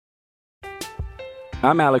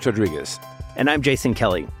I'm Alex Rodriguez. And I'm Jason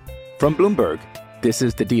Kelly. From Bloomberg, this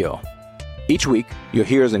is The Deal. Each week, you'll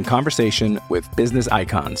hear us in conversation with business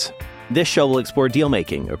icons. This show will explore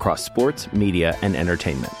deal-making across sports, media, and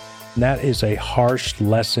entertainment. That is a harsh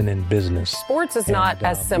lesson in business. Sports is not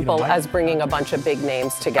as simple as bringing a bunch of big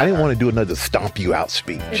names together. I didn't want to do another stomp you out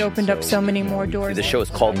speech. It opened up so many more doors. The show is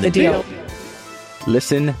called The Deal.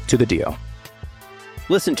 Listen to The Deal.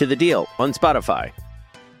 Listen to The Deal on Spotify.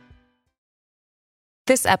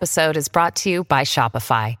 This episode is brought to you by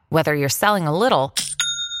Shopify. Whether you're selling a little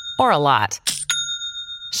or a lot,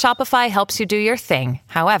 Shopify helps you do your thing,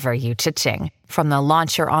 however you cha-ching. From the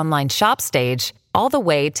launch your online shop stage, all the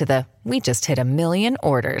way to the we just hit 1 million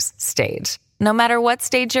orders stage. No matter what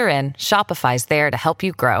stage you're in, Shopify's there to help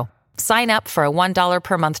you grow. Sign up for a $1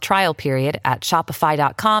 per month trial period at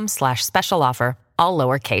shopify.com/special offer, all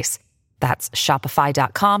lowercase. That's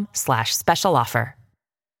shopify.com/special offer.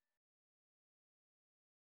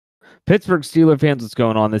 Pittsburgh Steelers fans, what's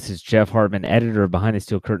going on? This is Jeff Hartman, editor of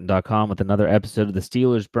BehindTheSteelCurtain.com with another episode of the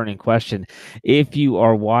Steelers Burning Question. If you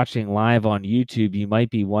are watching live on YouTube, you might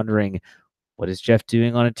be wondering, what is Jeff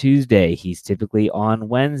doing on a Tuesday? He's typically on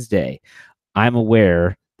Wednesday. I'm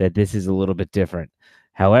aware that this is a little bit different.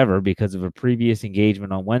 However, because of a previous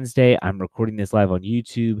engagement on Wednesday, I'm recording this live on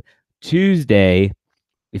YouTube Tuesday.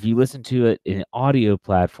 If you listen to it in an audio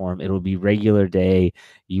platform, it'll be regular day.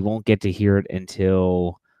 You won't get to hear it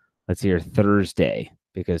until, let's hear, Thursday,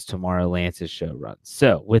 because tomorrow Lance's show runs.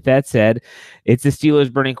 So with that said, it's the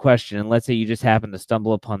Steelers Burning Question. And let's say you just happen to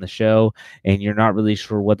stumble upon the show and you're not really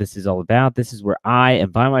sure what this is all about. This is where I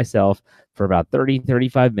am by myself for about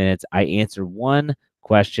 35 minutes. I answer one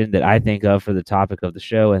question that I think of for the topic of the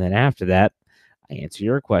show. And then after that, I answer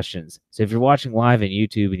your questions. So if you're watching live on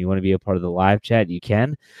YouTube and you want to be a part of the live chat, you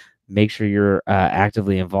can. Make sure you're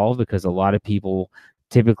actively involved, because a lot of people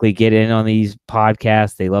typically get in on these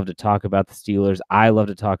podcasts. They love to talk about the Steelers. I love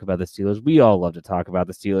to talk about the Steelers. We all love to talk about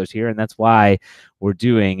the Steelers here, and that's why we're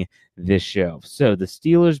doing this show. So the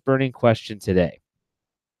Steelers Burning Question today.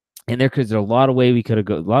 And there's a lot of ways we could have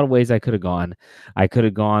gone. A lot of ways I could have gone. I could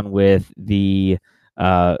have gone with the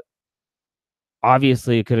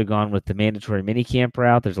obviously it could have gone with the mandatory minicamp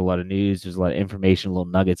route. There's a lot of news. There's a lot of information, little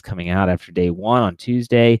nuggets coming out after day one on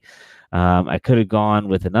Tuesday. I could have gone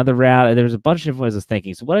with another route. There was a bunch of different ways I was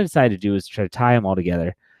thinking. So what I decided to do is try to tie them all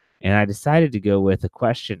together. And I decided to go with the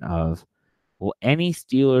question of, will any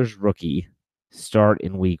Steelers rookie start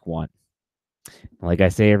in week one? Like I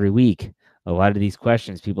say every week, a lot of these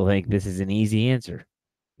questions, people think this is an easy answer.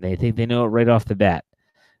 They think they know it right off the bat.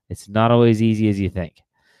 It's not always easy as you think.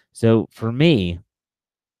 So for me,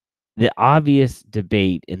 the obvious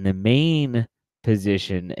debate in the main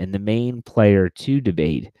position and the main player to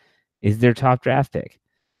debate is their top draft pick.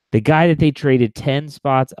 The guy that they traded 10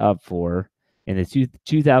 spots up for in the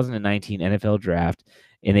 2019 NFL draft,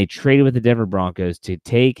 and they traded with the Denver Broncos to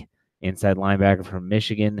take inside linebacker from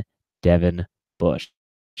Michigan, Devin Bush.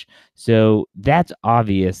 So that's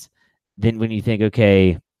obvious. Then when you think,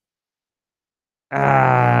 okay,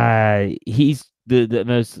 he's the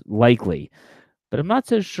most likely, but I'm not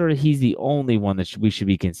so sure he's the only one that we should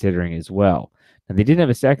be considering as well. And they didn't have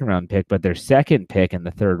a second-round pick, but their second pick in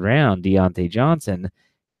the third round, Deontay Johnson,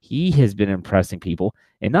 he has been impressing people.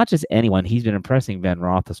 And not just anyone, he's been impressing Ben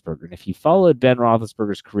Roethlisberger. And if you followed Ben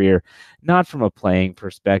Roethlisberger's career, not from a playing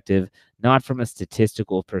perspective, not from a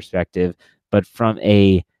statistical perspective, but from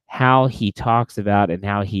a how he talks about and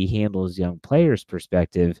how he handles young players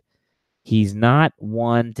perspective, he's not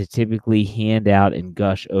one to typically hand out and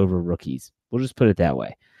gush over rookies. We'll just put it that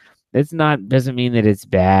way. Doesn't mean that it's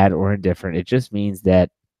bad or indifferent. It just means that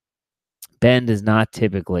Ben does not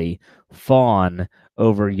typically fawn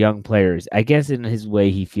over young players. I guess in his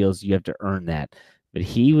way, he feels you have to earn that. But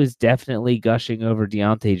he was definitely gushing over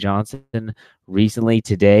Deontay Johnson recently.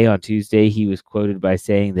 Today, on Tuesday, he was quoted by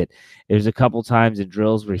saying that there's a couple times in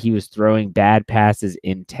drills where he was throwing bad passes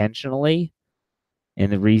intentionally. And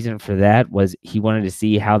the reason for that was he wanted to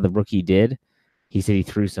see how the rookie did. He said he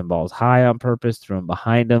threw some balls high on purpose, threw them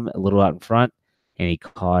behind him, a little out in front, and he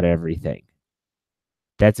caught everything.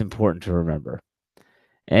 That's important to remember.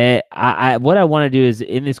 And what I want to do is,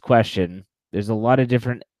 in this question, there's a lot of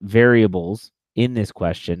different variables in this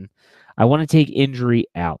question. I want to take injury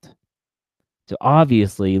out. So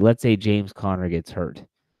obviously, let's say James Conner gets hurt.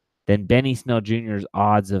 Then Benny Snell Jr.'s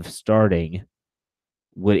odds of starting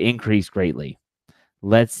would increase greatly.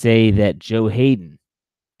 Let's say that Joe Hayden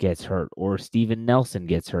gets hurt or Steven Nelson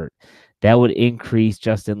gets hurt. That would increase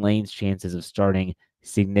Justin Lane's chances of starting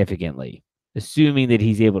significantly. assuming that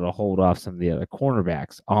he's able to hold off some of the other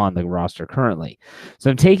cornerbacks on the roster currently. So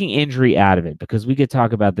I'm taking injury out of it because we could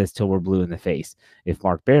talk about this till we're blue in the face. If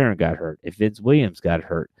Mark Barron got hurt, if Vince Williams got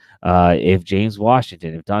hurt, if James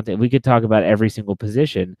Washington, if Dante, we could talk about every single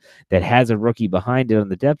position that has a rookie behind it on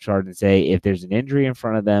the depth chart and say if there's an injury in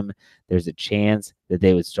front of them, there's a chance that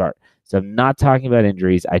they would start. So I'm not talking about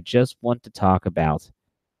injuries. I just want to talk about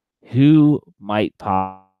who might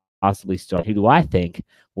possibly start. Who do I think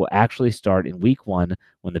will actually start in week 1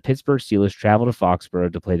 when the Pittsburgh Steelers travel to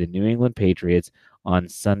Foxborough to play the New England Patriots on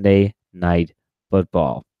Sunday Night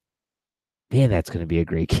Football? Man, that's going to be a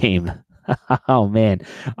great game. Oh, man.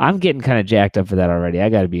 I'm getting kind of jacked up for that already. I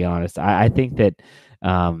got to be honest. I think that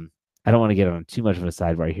I don't want to get on too much of a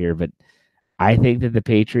sidebar here, but I think that the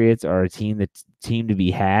Patriots are a team to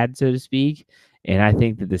be had, so to speak. And I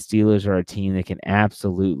think that the Steelers are a team that can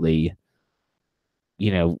absolutely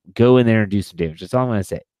go in there and do some damage. That's all I'm going to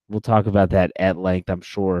say. We'll talk about that at length, I'm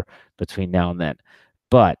sure, between now and then.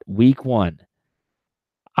 But week 1,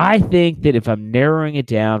 I think that if I'm narrowing it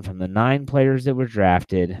down from the 9 players that were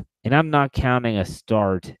drafted, and I'm not counting a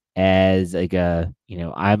start as like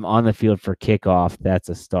I'm on the field for kickoff, that's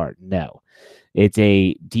a start. No, it's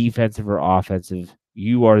a defensive or offensive.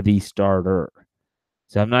 You are the starter.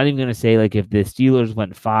 So I'm not even going to say like if the Steelers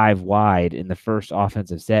went 5 wide in the first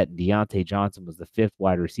offensive set and Deontay Johnson was the 5th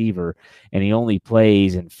wide receiver and he only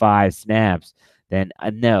plays in 5 snaps, then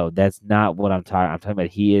no, that's not what I'm talking. I'm talking about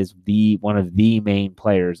he is one of the main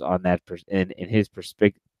players on that in his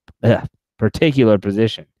particular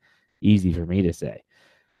position. Easy for me to say.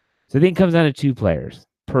 So I think it comes down to 2 players,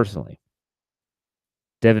 personally.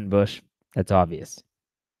 Devin Bush, that's obvious.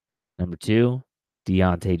 Number 2,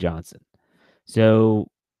 Deontay Johnson. So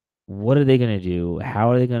what are they going to do? How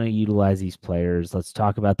are they going to utilize these players? Let's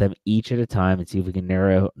talk about them each at a time and see if we can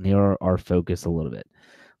narrow our focus a little bit.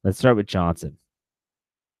 Let's start with Johnson.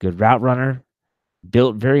 Good route runner,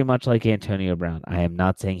 built very much like Antonio Brown. I am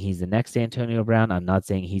not saying he's the next Antonio Brown. I'm not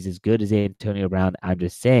saying he's as good as Antonio Brown. I'm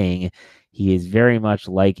just saying he is very much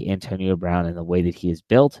like Antonio Brown in the way that he is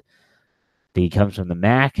built. He comes from the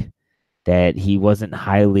MAC. That he wasn't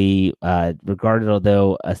highly regarded,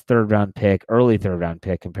 although a early third round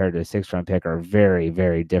pick compared to a 6th round pick are very,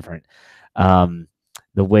 very different. The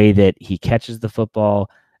way that he catches the football,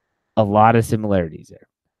 a lot of similarities there.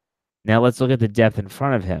 Now let's look at the depth in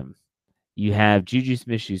front of him. You have Juju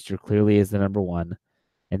Smith-Schuster clearly as the number 1,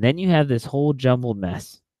 and then you have this whole jumbled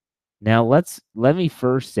mess. Now let me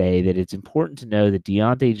first say that it's important to know that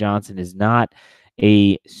Deontay Johnson is not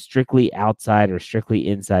a strictly outside or strictly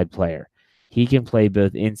inside player. He can play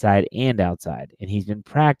both inside and outside, and he's been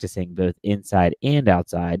practicing both inside and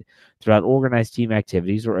outside throughout organized team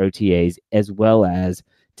activities or OTAs, as well as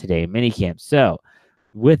today in minicamp. So,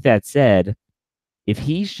 with that said, if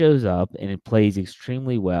he shows up and it plays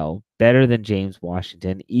extremely well, better than James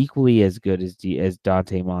Washington, equally as good as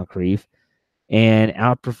Dante Moncrief, and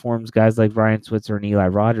outperforms guys like Ryan Switzer and Eli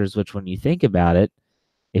Rogers, which when you think about it,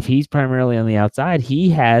 if he's primarily on the outside, he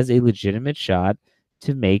has a legitimate shot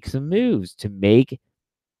to make some moves, to make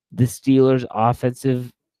the Steelers'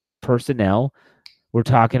 offensive personnel. We're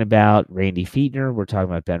talking about Randy Fichtner. We're talking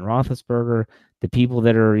about Ben Roethlisberger, the people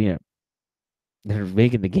that are, that are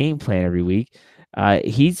making the game plan every week.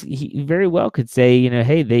 He very well could say,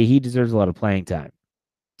 hey, he deserves a lot of playing time.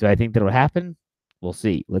 Do I think that'll happen? We'll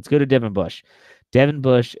see. Let's go to Devin Bush. Devin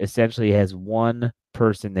Bush essentially has one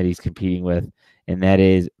person that he's competing with, and that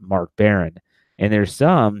is Mark Barron. And there's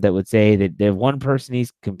some that would say that the one person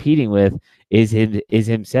he's competing with is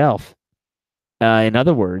himself. In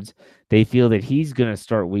other words, they feel that he's going to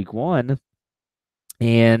start week 1,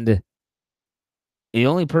 and the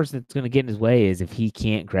only person that's going to get in his way is if he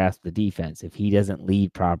can't grasp the defense, if he doesn't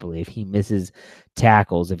lead properly, if he misses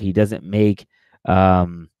tackles, if he doesn't make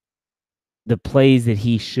the plays that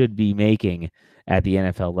he should be making at the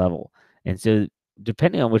NFL level. And so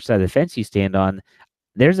depending on which side of the fence you stand on,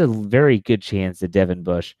 there's a very good chance that Devin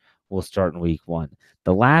Bush will start in week 1.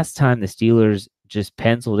 The last time the Steelers just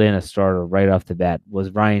penciled in a starter right off the bat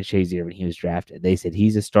was Ryan Shazier when he was drafted. They said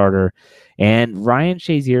he's a starter. And Ryan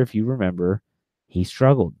Shazier, if you remember, he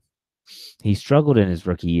struggled. He struggled in his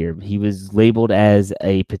rookie year. He was labeled as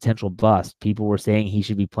a potential bust. People were saying he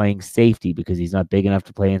should be playing safety because he's not big enough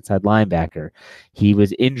to play inside linebacker. He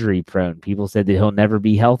was injury prone. People said that he'll never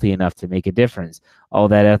be healthy enough to make a difference. All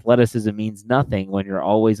that athleticism means nothing when you're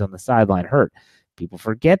always on the sideline hurt. People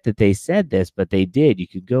forget that they said this, but they did. You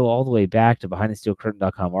could go all the way back to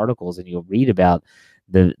BehindTheSteelCurtain.com articles and you'll read about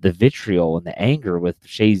the vitriol and the anger with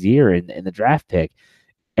Shazier and the draft pick.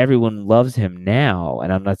 Everyone loves him now,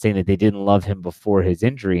 and I'm not saying that they didn't love him before his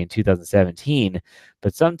injury in 2017,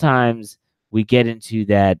 but sometimes we get into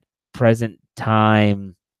that present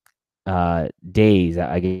time days,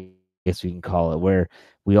 I guess we can call it, where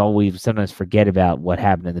we sometimes forget about what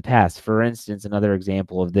happened in the past. For instance, another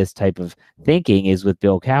example of this type of thinking is with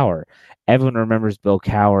Bill Cowher. Everyone remembers Bill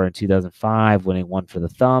Cowher in 2005 winning one for the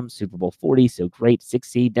thumb, Super Bowl 40, so great, 6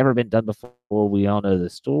 seed, never been done before. We all know the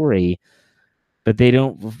story, but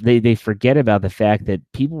they forget about the fact that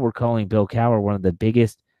people were calling Bill Cowher one of the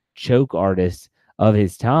biggest choke artists of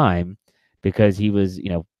his time because he was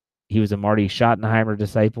a Marty Schottenheimer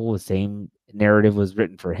disciple. The same narrative was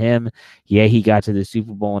written for him. Yeah, he got to the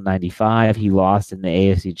Super Bowl in 95. He lost in the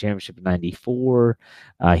AFC Championship in 94.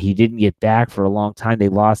 He didn't get back for a long time. They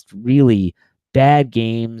lost really bad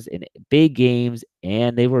games and big games,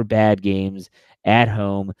 and they were bad games at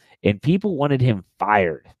home, and people wanted him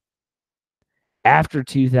fired. After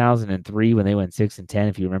 2003, when they went 6-10,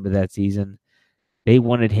 if you remember that season, they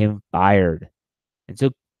wanted him fired. And so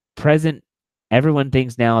everyone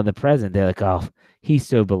thinks now in the present, they're like, oh, he's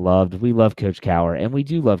so beloved. We love Coach Cowher, and we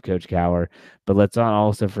do love Coach Cowher, but let's not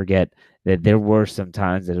also forget that there were some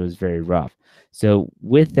times that it was very rough. So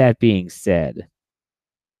with that being said,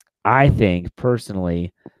 I think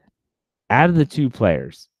personally, out of the two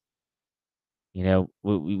players,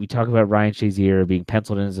 we talk about Ryan Shazier being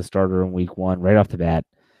penciled in as a starter in week 1 right off the bat.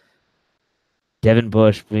 Devin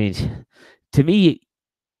Bush, to me,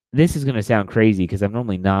 this is going to sound crazy because I'm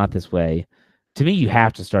normally not this way. To me, you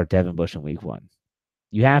have to start Devin Bush in week 1.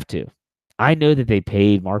 You have to. I know that they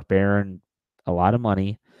paid Mark Barron a lot of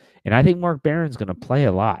money, and I think Mark Barron's going to play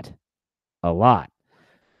a lot.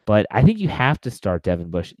 But I think you have to start Devin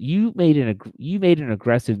Bush. You made an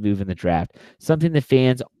aggressive move in the draft, something the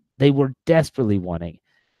fans, they were desperately wanting.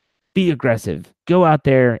 Be aggressive. Go out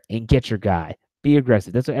there and get your guy. Be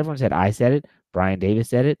aggressive. That's what everyone said. I said it. Brian Davis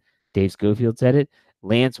said it. Dave Schofield said it.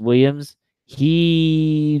 Lance Williams,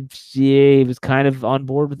 he was kind of on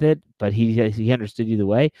board with it, but he understood either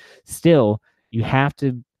way. Still, you have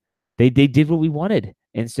to. They did what we wanted,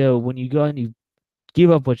 and so when you go and you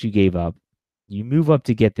give up what you gave up, you move up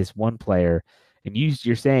to get this one player, and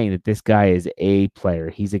you're saying that this guy is a player.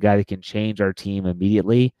 He's a guy that can change our team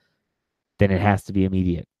immediately. Then it has to be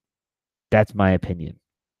immediate. That's my opinion.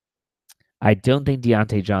 I don't think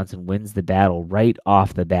Diontae Johnson wins the battle right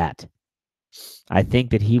off the bat. I think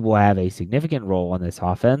that he will have a significant role on this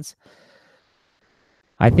offense.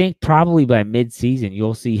 I think probably by midseason,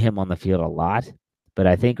 you'll see him on the field a lot. But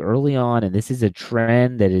I think early on, and this is a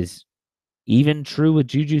trend that is even true with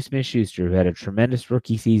Juju Smith-Schuster, who had a tremendous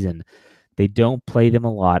rookie season, they don't play them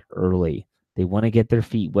a lot early. They want to get their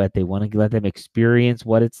feet wet. They want to let them experience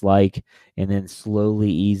what it's like and then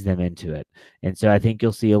slowly ease them into it. And so I think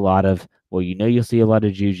you'll see a lot of, you'll see a lot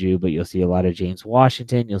of Juju, but you'll see a lot of James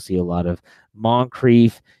Washington. You'll see a lot of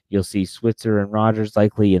Moncrief. You'll see Switzer and Rogers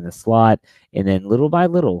likely in the slot. And then little by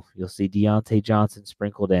little, you'll see Diontae Johnson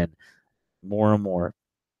sprinkled in more and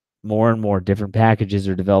more different packages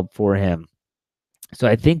are developed for him. So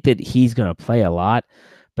I think that he's going to play a lot.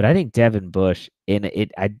 But I think Devin Bush,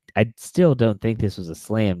 I still don't think this was a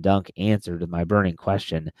slam dunk answer to my burning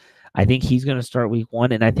question. I think he's going to start week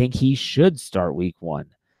 1, and I think he should start week 1.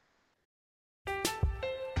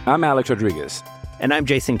 I'm Alex Rodriguez. And I'm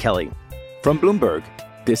Jason Kelly. From Bloomberg,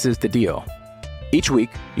 this is The Deal. Each week,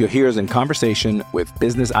 you'll hear us in conversation with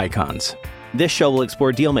business icons. This show will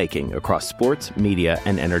explore deal-making across sports, media,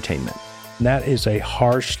 and entertainment. That is a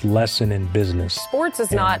harsh lesson in business. Sports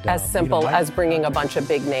is not as simple as bringing a bunch of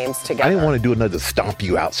big names together. I didn't want to do another stomp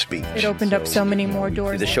you out speech. It opened up so many more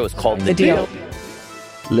doors. The show is called The Deal.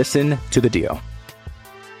 Listen to The Deal.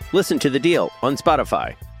 Listen to The Deal on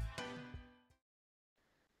Spotify.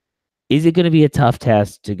 Is it going to be a tough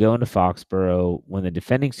test to go into Foxborough when the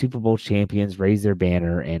defending Super Bowl champions raise their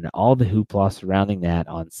banner and all the hoopla surrounding that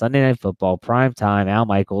on Sunday Night Football, prime time, Al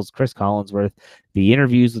Michaels, Chris Collinsworth, the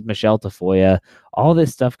interviews with Michelle Tafoya, all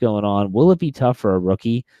this stuff going on? Will it be tough for a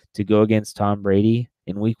rookie to go against Tom Brady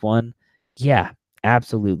in week 1? Yeah,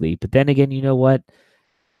 absolutely. But then again, you know what?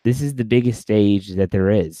 This is the biggest stage that there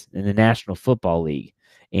is in the National Football League.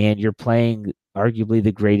 And you're playing arguably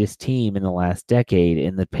the greatest team in the last decade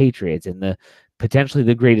in the Patriots and potentially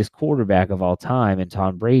the greatest quarterback of all time in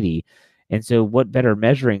Tom Brady. And so what better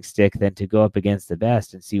measuring stick than to go up against the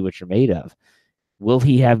best and see what you're made of? Will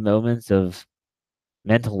he have moments of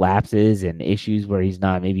mental lapses and issues where he's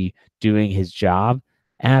not maybe doing his job?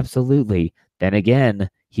 Absolutely. Then again,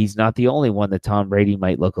 he's not the only one that Tom Brady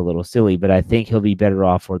might look a little silly, but I think he'll be better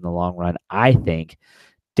off for in the long run. I think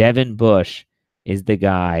Devin Bush is the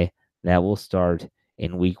guy that will start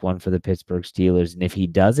in week 1 for the Pittsburgh Steelers. And if he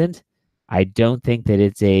doesn't, I don't think that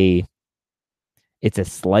it's a it's a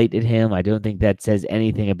slight at him. I don't think that says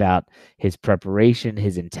anything about his preparation,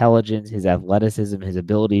 his intelligence, his athleticism, his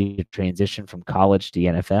ability to transition from college to the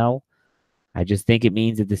NFL. I just think it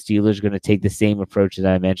means that the Steelers are going to take the same approach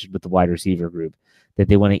that I mentioned with the wide receiver group, that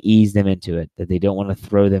they want to ease them into it, that they don't want to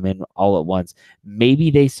throw them in all at once.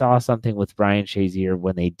 Maybe they saw something with Ryan Shazier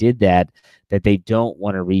when they did that they don't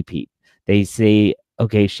want to repeat. They say,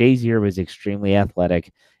 okay, Shazier was extremely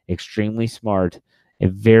athletic, extremely smart, a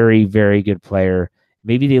very, very good player.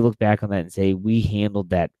 Maybe they look back on that and say, we handled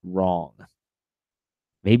that wrong.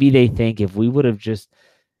 Maybe they think if we would have just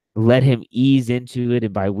let him ease into it,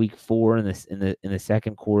 and by week 4 in the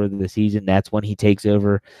second quarter of the season, that's when he takes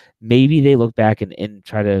over. Maybe they look back and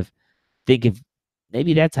try to think if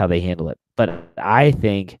maybe that's how they handle it. But I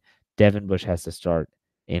think Devin Bush has to start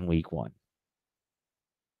in week 1.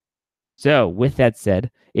 So with that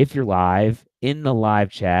said, if you're live in the live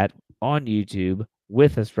chat on YouTube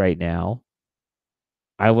with us right now,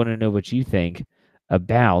 I want to know what you think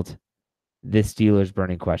about this Steelers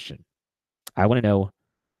burning question. I want to know,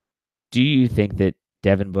 do you think that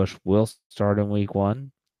Devin Bush will start in week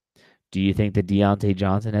 1? Do you think that Diontae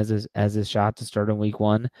Johnson has a shot to start in week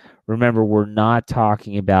 1? Remember, we're not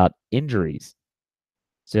talking about injuries.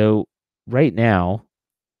 So right now,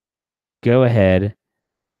 go ahead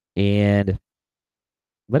and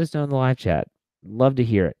let us know in the live chat. Love to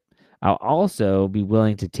hear it. I'll also be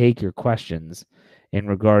willing to take your questions in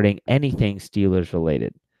regarding anything Steelers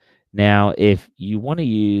related. Now, if you want to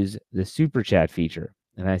use the super chat feature,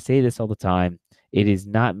 and I say this all the time, it is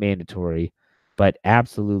not mandatory, but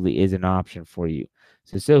absolutely is an option for you.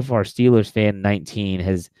 So far, Steelers fan 19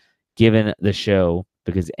 has given the show,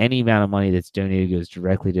 because any amount of money that's donated goes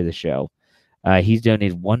directly to the show. He's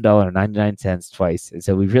donated $1.99 twice. And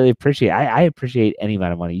so we really appreciate I appreciate any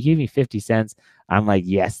amount of money. You give me 50 cents. I'm like,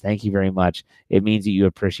 yes, thank you very much. It means that you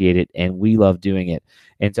appreciate it, and we love doing it.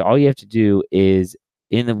 And so all you have to do is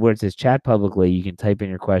where it says chat publicly, you can type in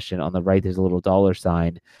your question. On the right, there's a little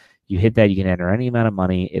 $sign. You hit that, you can enter any amount of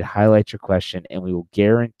money. It highlights your question, and we will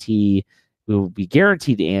be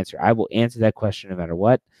guaranteed to answer. I will answer that question no matter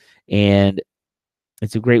what. And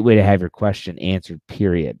it's a great way to have your question answered,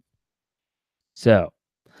 period. So,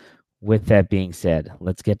 with that being said,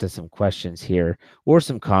 let's get to some questions here or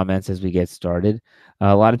some comments as we get started.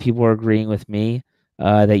 A lot of people are agreeing with me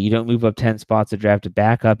that you don't move up 10 spots to draft a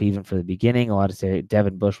backup, even for the beginning. A lot of say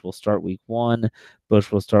Devin Bush will start week 1.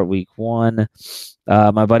 Bush will start week 1.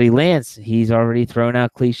 My buddy Lance, he's already thrown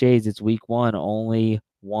out cliches. It's week 1, only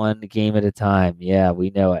one game at a time. Yeah, we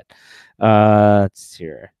know it. Let's see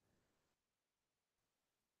here.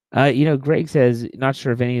 Greg says, not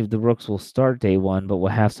sure if any of the rooks will start day 1, but will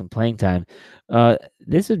have some playing time.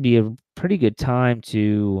 This would be a pretty good time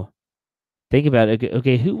to think about,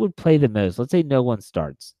 okay, who would play the most? Let's say no one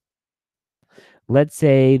starts. Let's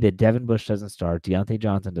say that Devin Bush doesn't start, Diontae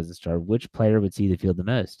Johnson doesn't start. Which player would see the field the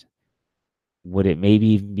most? Would it maybe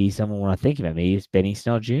even be someone we're not thinking about? Maybe it's Benny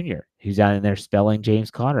Snell Jr., who's out in there spelling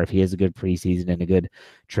James Conner if he has a good preseason and a good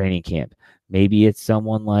training camp. Maybe it's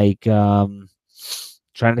someone like...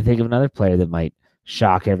 trying to think of another player that might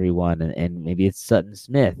shock everyone, and maybe it's Sutton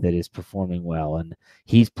Smith that is performing well, and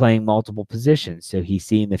he's playing multiple positions, so he's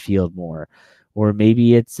seeing the field more. Or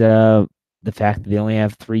maybe it's the fact that they only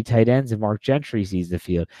have 3 tight ends and Mark Gentry sees the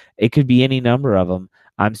field. It could be any number of them.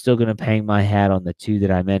 I'm still going to hang my hat on the 2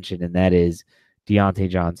 that I mentioned, and that is Diontae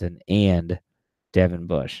Johnson and Devin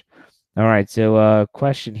Bush. All right, so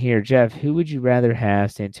question here, Jeff, who would you rather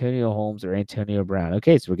have, Santonio Holmes or Antonio Brown?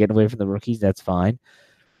 Okay, so we're getting away from the rookies. That's fine.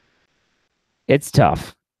 It's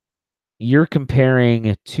tough. You're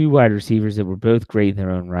comparing 2 wide receivers that were both great in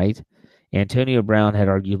their own right. Antonio Brown had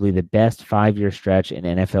arguably the best 5-year stretch in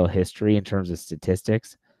NFL history in terms of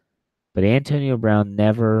statistics, but Antonio Brown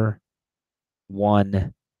never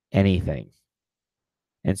won anything.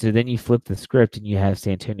 And so then you flip the script and you have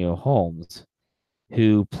Santonio Holmes,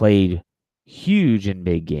 who played huge in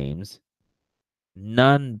big games,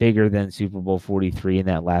 none bigger than Super Bowl 43 in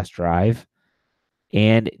that last drive.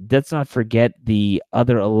 And let's not forget the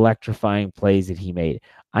other electrifying plays that he made.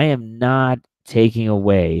 I am not taking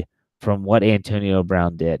away from what Antonio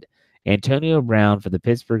Brown did. Antonio Brown for the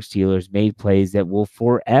Pittsburgh Steelers made plays that will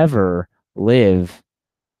forever live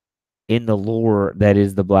in the lore that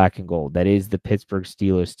is the black and gold, that is the Pittsburgh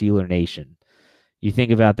Steelers, Steeler Nation. You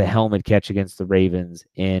think about the helmet catch against the Ravens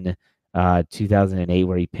in 2008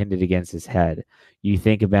 where he pinned it against his head. You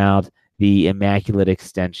think about the immaculate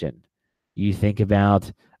extension. You think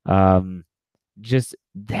about just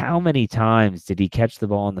how many times did he catch the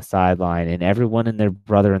ball on the sideline and everyone and their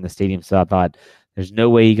brother in the stadium thought, there's no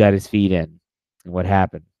way he got his feet in. And what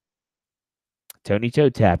happened? Tony Toe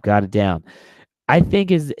Tap got it down. I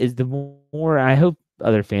think is the more, I hope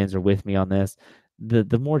other fans are with me on this,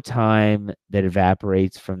 the more time that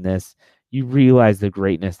evaporates from this, you realize the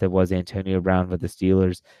greatness that was Antonio Brown with the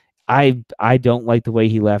Steelers. I don't like the way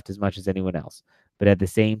he left as much as anyone else, but at the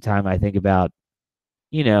same time, I think about,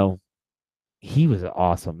 you know, he was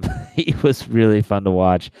awesome. He was really fun to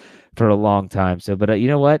watch for a long time. So, but you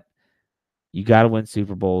know what? You got to win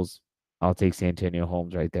Super Bowls. I'll take Santonio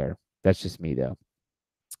Holmes right there. That's just me, though.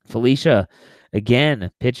 Felicia,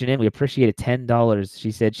 again, pitching in. We appreciate it. $10.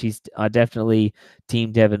 She said she's definitely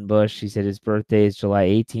Team Devin Bush. She said his birthday is July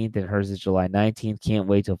 18th and hers is July 19th. Can't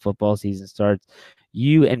wait till football season starts.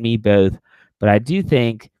 You and me both. But I do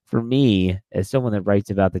think, for me, as someone that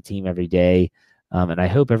writes about the team every day, and I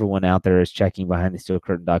hope everyone out there is checking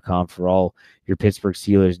BehindTheSteelCurtain.com for all your Pittsburgh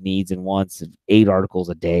Steelers needs and wants. 8 articles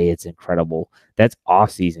a day. It's incredible. That's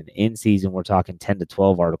off season. In season, we're talking 10 to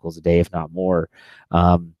 12 articles a day, if not more.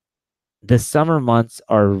 The summer months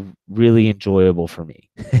are really enjoyable for me.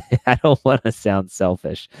 I don't want to sound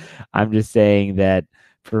selfish. I'm just saying that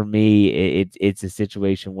for me, it's a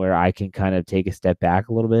situation where I can kind of take a step back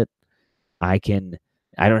a little bit.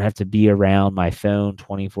 I don't have to be around my phone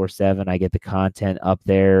 24/7. I get the content up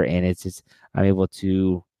there, and it's just, I'm able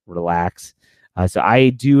to relax. So I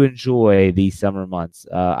do enjoy these summer months.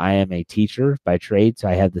 I am a teacher by trade, so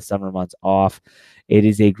I have the summer months off. It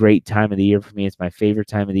is a great time of the year for me. It's my favorite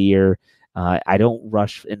time of the year. I don't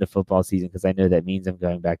rush into football season because I know that means I'm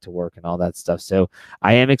going back to work and all that stuff. So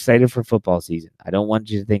I am excited for football season. I don't want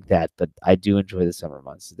you to think that, but I do enjoy the summer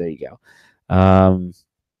months. So there you go.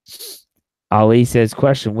 Ali says,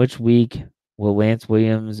 question, which week will Lance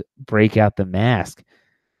Williams break out the mask?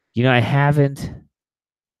 We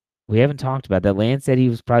haven't talked about that. Lance said he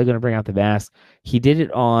was probably going to bring out the mask. He did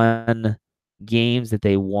it on games that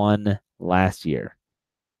they won last year.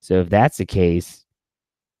 So if that's the case,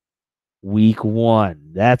 week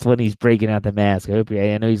 1, that's when he's breaking out the mask. I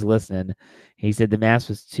know he's listening. He said the mask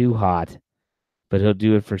was too hot, but he'll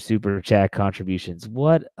do it for super chat contributions.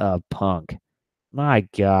 What a punk. My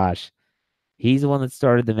gosh. He's the one that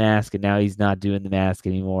started the mask, and now he's not doing the mask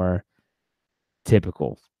anymore.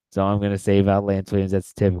 Typical. So I'm going to say about Lance Williams,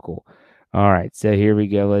 that's typical. All right, so here we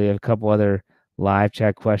go. We have a couple other live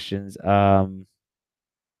chat questions. Wow,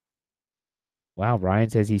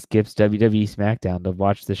 Ryan says he skips WWE SmackDown to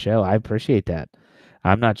watch the show. I appreciate that.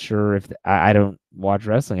 I'm not sure if I don't watch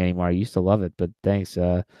wrestling anymore. I used to love it, but thanks.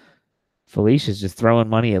 Felicia's just throwing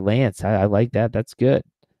money at Lance. I like that. That's good.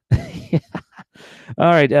 All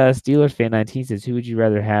right, Steelers fan 19 says, who would you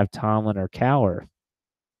rather have, Tomlin or Cowher?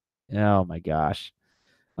 Oh my gosh.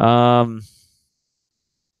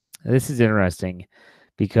 This is interesting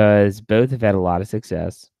because both have had a lot of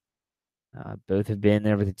success. Both have been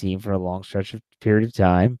there with the team for a long period of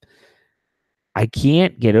time. I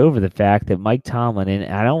can't get over the fact that Mike Tomlin,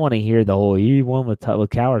 and I don't want to hear the whole, he won with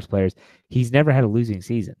Cowher's players. He's never had a losing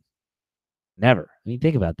season. Never. I mean,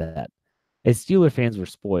 think about that. As Steeler fans, were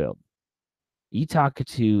spoiled. You talk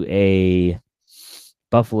to a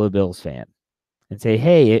Buffalo Bills fan and say,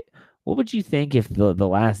 hey, what would you think if the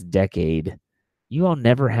last decade you all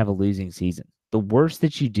never have a losing season? The worst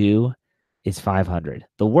that you do is 500.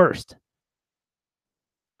 The worst.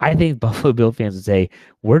 I think Buffalo Bill fans would say,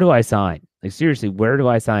 where do I sign? Like, seriously, where do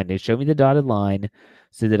I sign? They show me the dotted line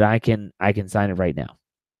so that I can sign it right now.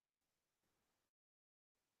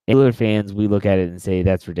 Steelers fans, we look at it and say,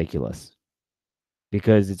 that's ridiculous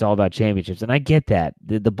because it's all about championships. And I get that.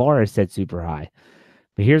 The bar is set super high.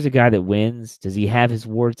 But here's a guy that wins. Does he have his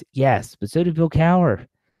warts? Yes, but so did Bill Cowher.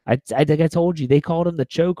 I think I told you, they called him the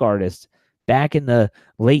choke artist back in the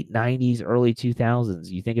late 90s, early 2000s.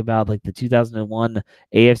 You think about like the 2001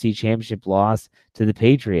 AFC Championship loss to the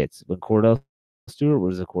Patriots when Cordell Stewart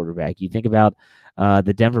was the quarterback. You think about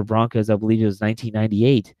the Denver Broncos, I believe it was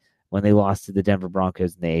 1998 when they lost to the Denver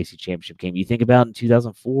Broncos in the AFC Championship game. You think about in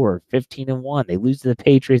 2004, 15-1, they lose to the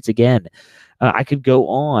Patriots again. I could go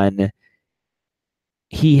on.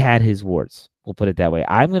 He had his warts. We'll put it that way.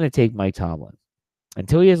 I'm going to take Mike Tomlin.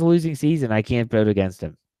 Until he has a losing season, I can't vote against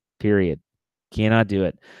him. Period. Cannot do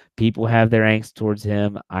it. People have their angst towards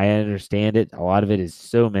him. I understand it. A lot of it is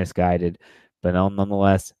so misguided. But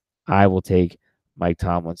nonetheless, I will take Mike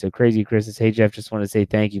Tomlin. So Crazy Chris says, hey, Jeff, just want to say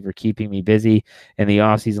thank you for keeping me busy in the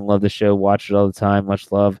offseason. Love the show. Watch it all the time.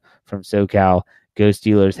 Much love from SoCal. Go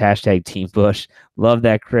Steelers. # Team Bush. Love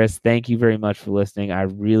that, Chris. Thank you very much for listening. I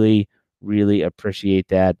really, really appreciate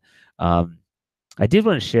that. I did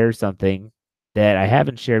want to share something that I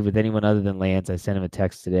haven't shared with anyone other than Lance. I sent him a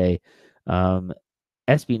text today.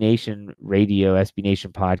 SB Nation Radio, SB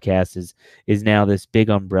Nation podcast is now this big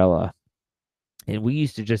umbrella And we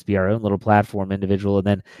used to just be our own little platform individual. And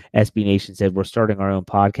then SB Nation said, we're starting our own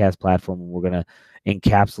podcast platform and we're going to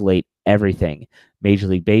encapsulate everything. Major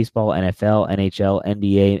League Baseball, NFL, NHL,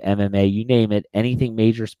 NBA, MMA, you name it, anything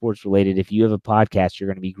major sports related. If you have a podcast, you're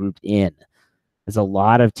going to be grouped in. There's a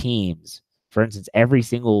lot of teams. For instance, every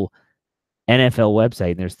single NFL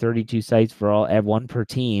website, and there's 32 sites for one per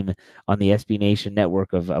team on the SB Nation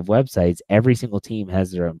network of websites. Every single team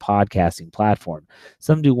has their own podcasting platform.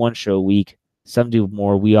 Some do one show a week. Some do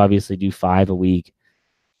more. We obviously do 5 a week.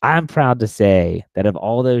 I'm proud to say that of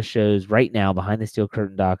all those shows right now, Behind the Steel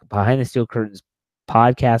Curtain's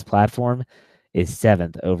podcast platform is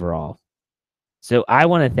 7th overall. So I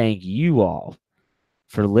want to thank you all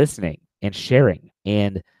for listening and sharing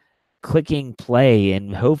and clicking play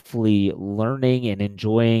and hopefully learning and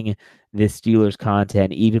enjoying this Steelers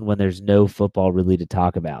content, even when there's no football really to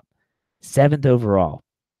talk about. 7th overall.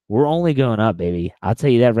 We're only going up, baby. I'll tell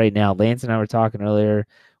you that right now. Lance and I were talking earlier.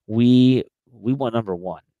 We want number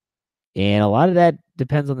 1. And a lot of that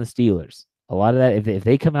depends on the Steelers. A lot of that, if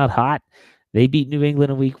they come out hot, they beat New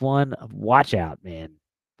England in week 1, watch out, man.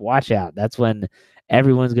 Watch out. That's when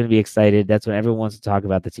everyone's going to be excited. That's when everyone wants to talk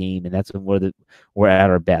about the team, and that's when we're at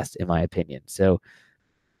our best, in my opinion. So,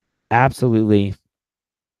 absolutely,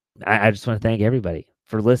 I just want to thank everybody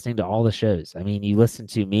for listening to all the shows. I mean, you listen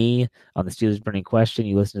to me on the Steelers Burning Question.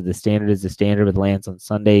 You listen to The Standard is the Standard with Lance on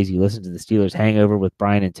Sundays. You listen to the Steelers Hangover with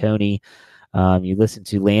Brian and Tony. You listen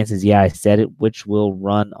to Lance's Yeah, I Said It, which will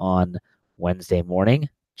run on Wednesday morning.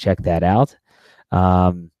 Check that out.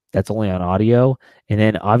 That's only on audio. And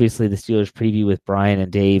then obviously the Steelers preview with Brian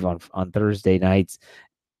and Dave on Thursday nights.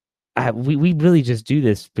 We really just do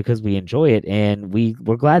this because we enjoy it, and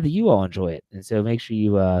we're glad that you all enjoy it. And so make sure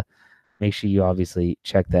you obviously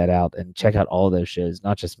check that out and check out all those shows,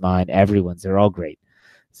 not just mine, everyone's. They're all great.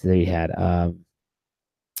 So there you had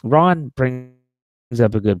Ron brings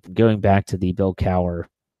up a good, going back to the Bill Cowher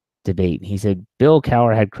debate. He said Bill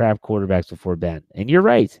Cowher had crap quarterbacks before Ben. And you're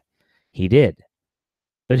right. He did.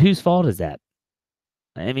 But whose fault is that?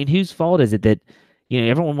 I mean, whose fault is it that,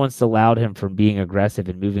 everyone wants to laud him for being aggressive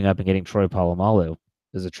and moving up and getting Troy Polamalu? It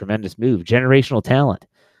was a tremendous move, generational talent.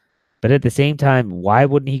 But at the same time, why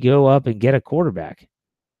wouldn't he go up and get a quarterback?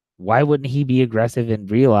 Why wouldn't he be aggressive and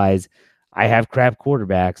realize, I have crap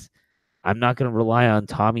quarterbacks. I'm not going to rely on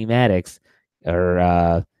Tommy Maddox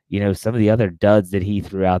or, some of the other duds that he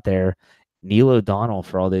threw out there. Neil O'Donnell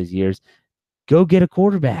for all those years. Go get a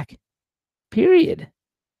quarterback. Period.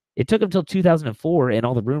 It took him until 2004, and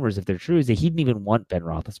all the rumors, if they're true, is that he didn't even want Ben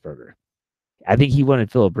Roethlisberger. I think he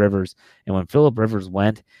wanted Phillip Rivers, and when Phillip Rivers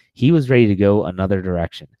went, he was ready to go another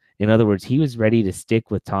direction. In other words, he was ready to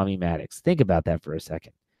stick with Tommy Maddox. Think about that for a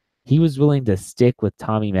second. He was willing to stick with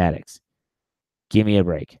Tommy Maddox. Give me a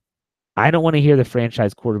break. I don't want to hear the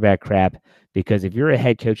franchise quarterback crap, because if you're a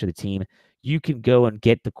head coach of the team, you can go and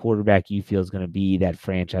get the quarterback you feel is going to be that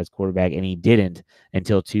franchise quarterback, and he didn't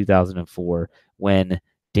until 2004 when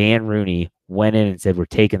Dan Rooney went in and said, we're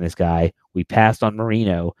taking this guy. We passed on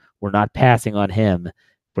Marino. We're not passing on him.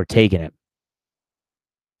 We're taking him.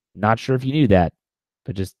 Not sure if you knew that,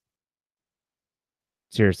 but just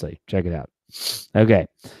seriously, check it out. Okay.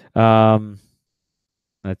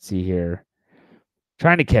 Let's see here.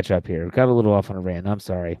 Trying to catch up here. Got a little off on a rant. I'm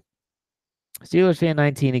sorry. Steelers fan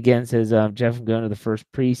 19 again says, Jeff, I'm going to the first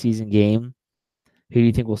preseason game. Who do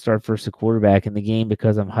you think will start first at quarterback in the game?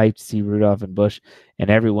 Because I'm hyped to see Rudolph and Bush and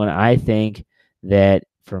everyone. I think that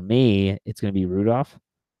for me, it's going to be Rudolph.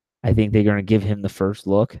 I think they're going to give him the first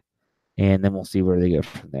look, and then we'll see where they go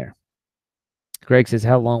from there. Greg says,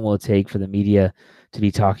 how long will it take for the media to be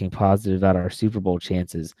talking positive about our Super Bowl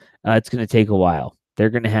chances? It's going to take a while. They're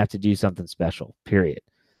going to have to do something special, period.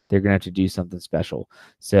 They're going to have to do something special.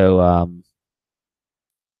 So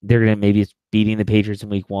they're going to maybe it's beating the Patriots in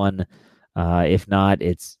week 1. If not,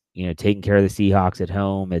 it's, taking care of the Seahawks at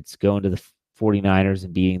home. It's going to the 49ers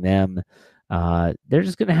and beating them. They're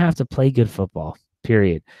just going to have to play good football,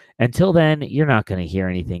 period. Until then, you're not going to hear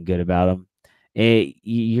anything good about them.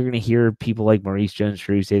 You're going to hear people like Maurice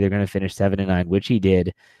Jones-Drew say they're going to finish 7-9, which he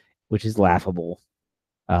did, which is laughable.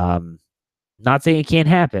 Not saying it can't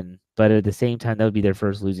happen, but at the same time, that would be their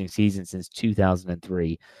first losing season since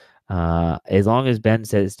 2003. As long as Ben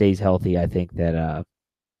stays healthy, I think that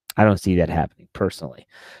I don't see that happening personally.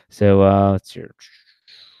 So let's see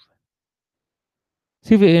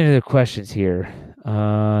if we have any other questions here.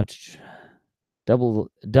 Double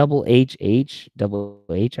H,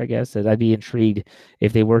 I guess. Said I'd be intrigued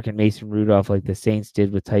if they work in Mason Rudolph like the Saints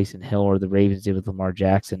did with Tyson Hill or the Ravens did with Lamar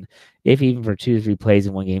Jackson, if even for 2 to 3 plays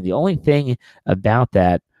in one game. The only thing about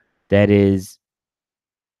that is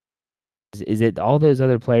is it all those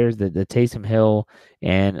other players, the Taysom Hill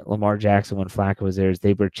and Lamar Jackson when Flacco was there,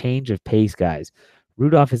 they were change of pace guys.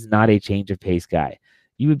 Rudolph is not a change of pace guy.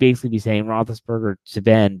 You would basically be saying Roethlisberger to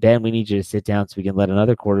Ben, we need you to sit down so we can let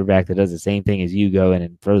another quarterback that does the same thing as you go in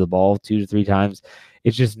and throw the ball 2 to 3 times.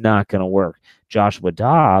 It's just not going to work. Joshua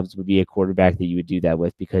Dobbs would be a quarterback that you would do that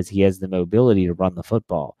with because he has the mobility to run the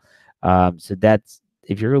football. So that's,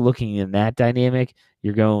 if you're looking in that dynamic,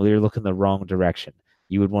 you're looking the wrong direction.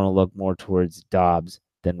 You would want to look more towards Dobbs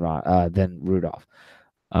than Rudolph.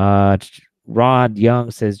 Rod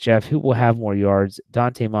Young says, Jeff, who will have more yards,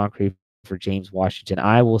 Dante Moncrief for James Washington?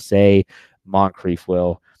 I will say Moncrief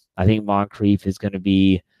will. I think Moncrief is going to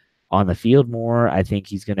be on the field more. I think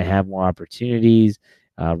he's going to have more opportunities.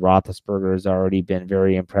 Roethlisberger has already been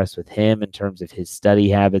very impressed with him in terms of his study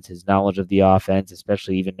habits, his knowledge of the offense,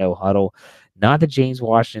 especially even no huddle. Not that James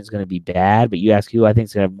Washington is going to be bad, but you ask who I think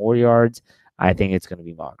is going to have more yards, I think it's going to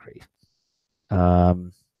be Moncrief.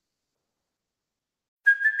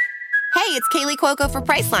 Hey, it's Kaylee Cuoco for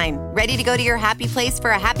Priceline. Ready to go to your happy place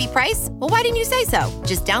for a happy price? Well, why didn't you say so?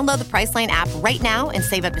 Just download the Priceline app right now and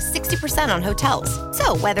save up to 60% on hotels.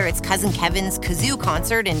 So whether it's Cousin Kevin's Kazoo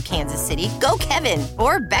Concert in Kansas City, go Kevin,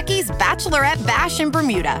 or Becky's Bachelorette Bash in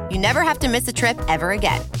Bermuda, you never have to miss a trip ever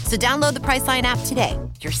again. So download the Priceline app today.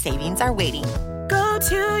 Your savings are waiting. Go to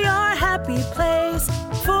your happy place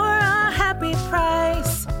for a happy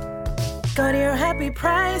price. Go to your happy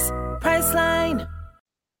price, Priceline.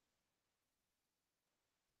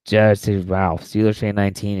 Just wow, Steelers fan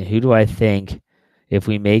 19. Who do I think, if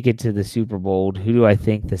we make it to the Super Bowl, who do I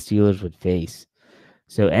think the Steelers would face?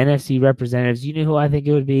 So NFC representatives, you know who I think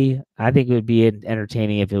it would be? I think it would be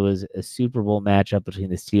entertaining if it was a Super Bowl matchup between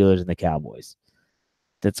the Steelers and the Cowboys.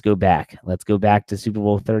 Let's go back. Let's go back to Super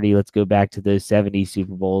Bowl 30. Let's go back to those 70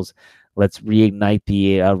 Super Bowls. Let's reignite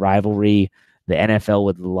the rivalry. The NFL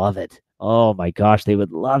would love it. Oh my gosh, they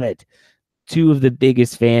would love it. 2 of the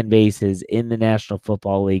biggest fan bases in the National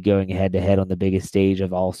Football League going head-to-head on the biggest stage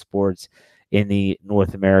of all sports in the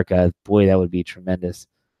North America. Boy, that would be tremendous.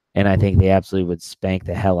 And I think they absolutely would spank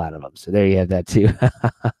the hell out of them. So there you have that too.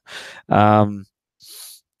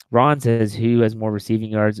 Ron says, who has more receiving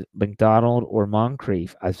yards, McDonald or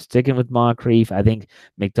Moncrief? I'm sticking with Moncrief. I think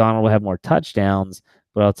McDonald will have more touchdowns,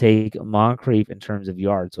 but I'll take Moncrief in terms of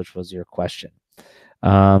yards, which was your question.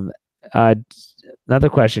 Another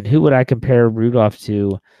question, who would I compare Rudolph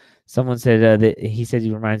to? Someone said that he said he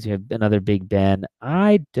reminds me of another Big Ben.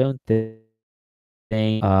 I don't think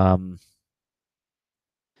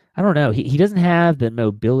I don't know. He doesn't have the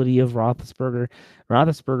mobility of Roethlisberger.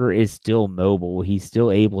 Roethlisberger is still mobile. He's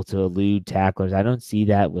still able to elude tacklers. I don't see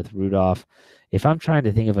that with Rudolph. If I'm trying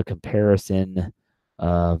to think of a comparison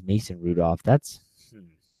of Mason Rudolph, I'm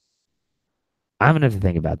going to have to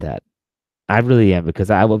think about that. I really am, because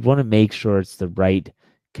I would want to make sure it's the right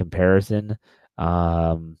comparison.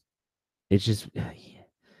 It's just,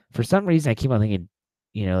 for some reason, I keep on thinking,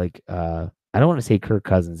 I don't want to say Kirk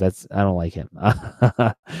Cousins. I don't like him.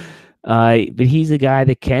 But he's a guy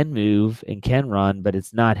that can move and can run, but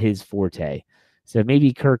it's not his forte. So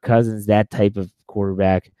maybe Kirk Cousins, that type of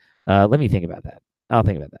quarterback. Let me think about that. I'll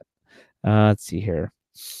think about that. Let's see here.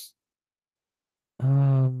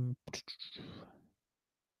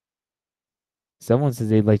 Someone says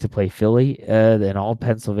they'd like to play Philly, an all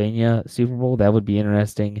Pennsylvania Super Bowl. That would be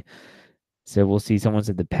interesting. So we'll see. Someone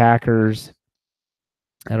said the Packers.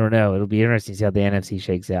 I don't know. It'll be interesting to see how the NFC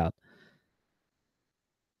shakes out.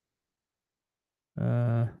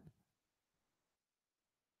 Let's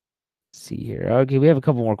see here. Okay, we have a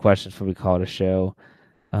couple more questions before we call it a show.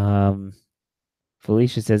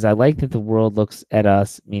 Felicia says, I like that the world looks at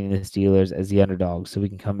us, meaning the Steelers, as the underdogs, so we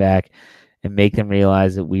can come back and make them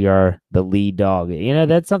realize that we are the lead dog.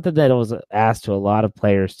 That's something that was asked to a lot of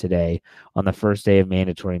players today on the first day of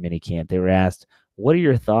mandatory minicamp. They were asked, what are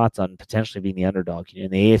your thoughts on potentially being the underdog?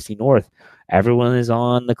 In the AFC North, everyone is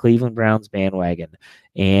on the Cleveland Browns bandwagon.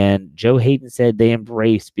 And Joe Hayden said they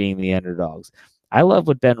embrace being the underdogs. I love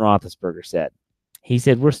what Ben Roethlisberger said. He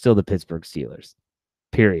said, we're still the Pittsburgh Steelers,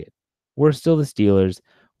 period. We're still the Steelers.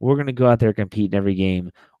 We're going to go out there and compete in every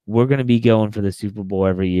game. We're going to be going for the Super Bowl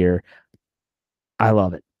every year. I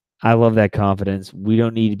love it. I love that confidence. We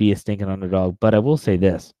don't need to be a stinking underdog. But I will say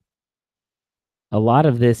this. A lot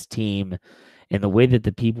of this team and the way that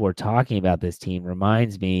the people are talking about this team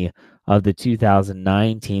reminds me of the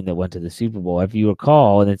 2009 team that went to the Super Bowl. If you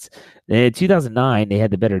recall, and in 2009, they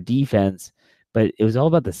had the better defense, but it was all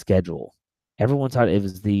about the schedule. Everyone thought it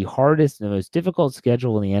was the hardest and the most difficult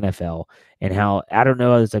schedule in the NFL, and how, I don't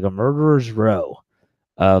know, it's like a murderer's row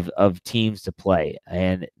of teams to play.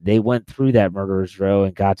 And they went through that murderer's row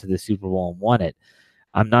and got to the Super Bowl and won it.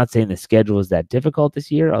 I'm not saying the schedule is that difficult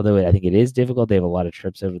this year, although I think it is difficult. They have a lot of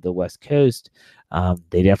trips over the West Coast.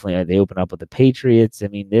 They open up with the Patriots. I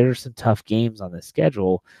mean, there are some tough games on the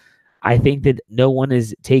schedule. I think that no one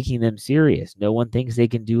is taking them serious. No one thinks they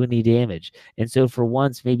can do any damage. And so for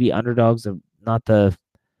once, maybe underdogs are not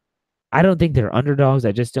I don't think they're underdogs.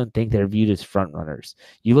 I just don't think they're viewed as front runners.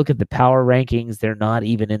 You look at the power rankings, they're not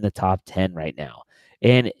even in the top 10 right now.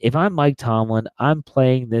 And if I'm Mike Tomlin, I'm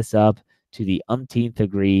playing this up to the umpteenth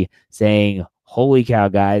degree, saying, holy cow,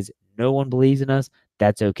 guys, no one believes in us.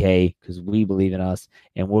 That's okay, because we believe in us,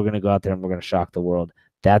 and we're going to go out there and we're going to shock the world.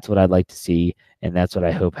 That's what I'd like to see, and that's what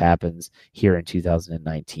I hope happens here in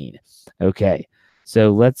 2019. Okay,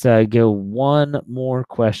 so let's go one more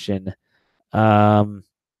question.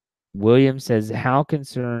 William says, how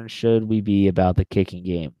concerned should we be about the kicking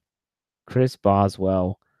game? Chris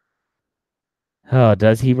Boswell,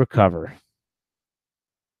 does he recover?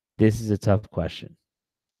 This is a tough question.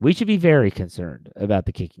 We should be very concerned about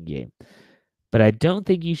the kicking game, but I don't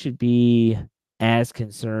think you should be as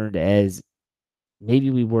concerned as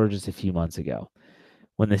maybe we were just a few months ago.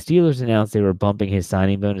 When the Steelers announced they were bumping his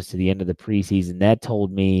signing bonus to the end of the preseason, that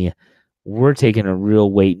told me we're taking a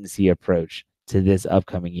real wait-and-see approach to this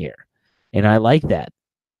upcoming year. And I like that.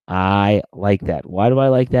 I like that. Why do I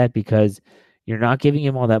like that? Because you're not giving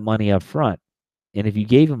him all that money up front. And if you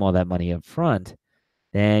gave him all that money up front,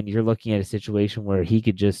 then you're looking at a situation where he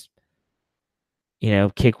could just,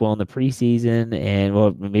 kick well in the preseason and,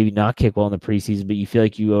 well, maybe not kick well in the preseason, but you feel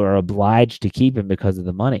like you are obliged to keep him because of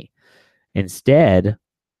the money. Instead,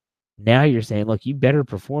 now you're saying, look, you better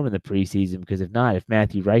perform in the preseason, because if not, if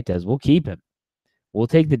Matthew Wright does, we'll keep him. We'll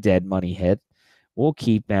take the dead money hit. We'll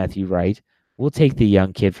keep Matthew Wright. We'll take the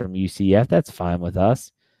young kid from UCF. That's fine with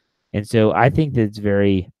us. And so I think that it's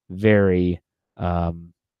very, very,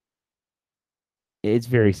 it's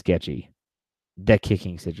very sketchy, that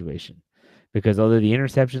kicking situation, because although the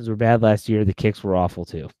interceptions were bad last year, the kicks were awful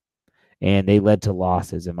too, and they led to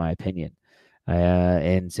losses, in my opinion.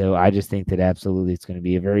 And so I just think that absolutely it's going to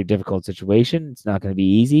be a very difficult situation. It's not going to be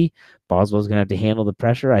easy. Boswell's going to have to handle the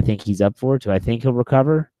pressure. I think he's up for it. Do I think he'll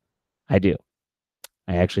recover? I do.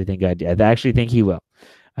 I actually think he will.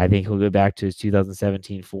 I think he'll go back to his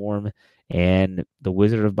 2017 form, and the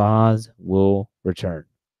Wizard of Boz will return.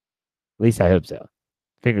 At least I hope so.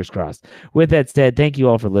 Fingers crossed. With that said, thank you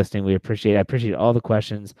all for listening. I appreciate all the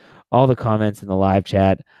questions, all the comments in the live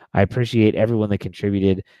chat. I appreciate everyone that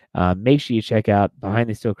contributed. Make sure you check out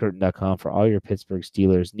BehindTheSteelCurtain.com for all your Pittsburgh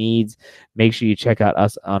Steelers needs. Make sure you check out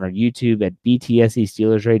us on our YouTube at BTSC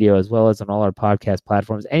Steelers Radio, as well as on all our podcast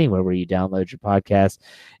platforms, anywhere where you download your podcast.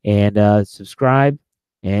 And subscribe.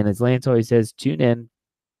 And as Lance always says, tune in,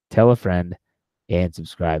 tell a friend, and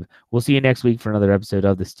subscribe. We'll see you next week for another episode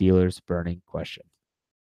of the Steelers Burning Question.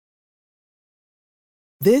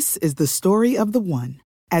 This is the story of the one.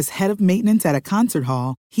 As head of maintenance at a concert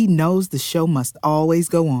hall, he knows the show must always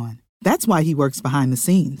go on. That's why he works behind the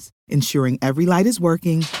scenes, ensuring every light is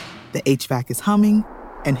working, the HVAC is humming,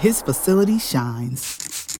 and his facility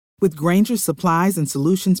shines. With Grainger's supplies and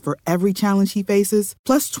solutions for every challenge he faces,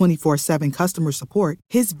 plus 24/7 customer support,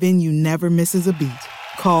 his venue never misses a beat.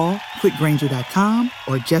 Call quickgrainger.com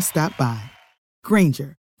or just stop by.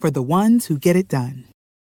 Grainger, for the ones who get it done.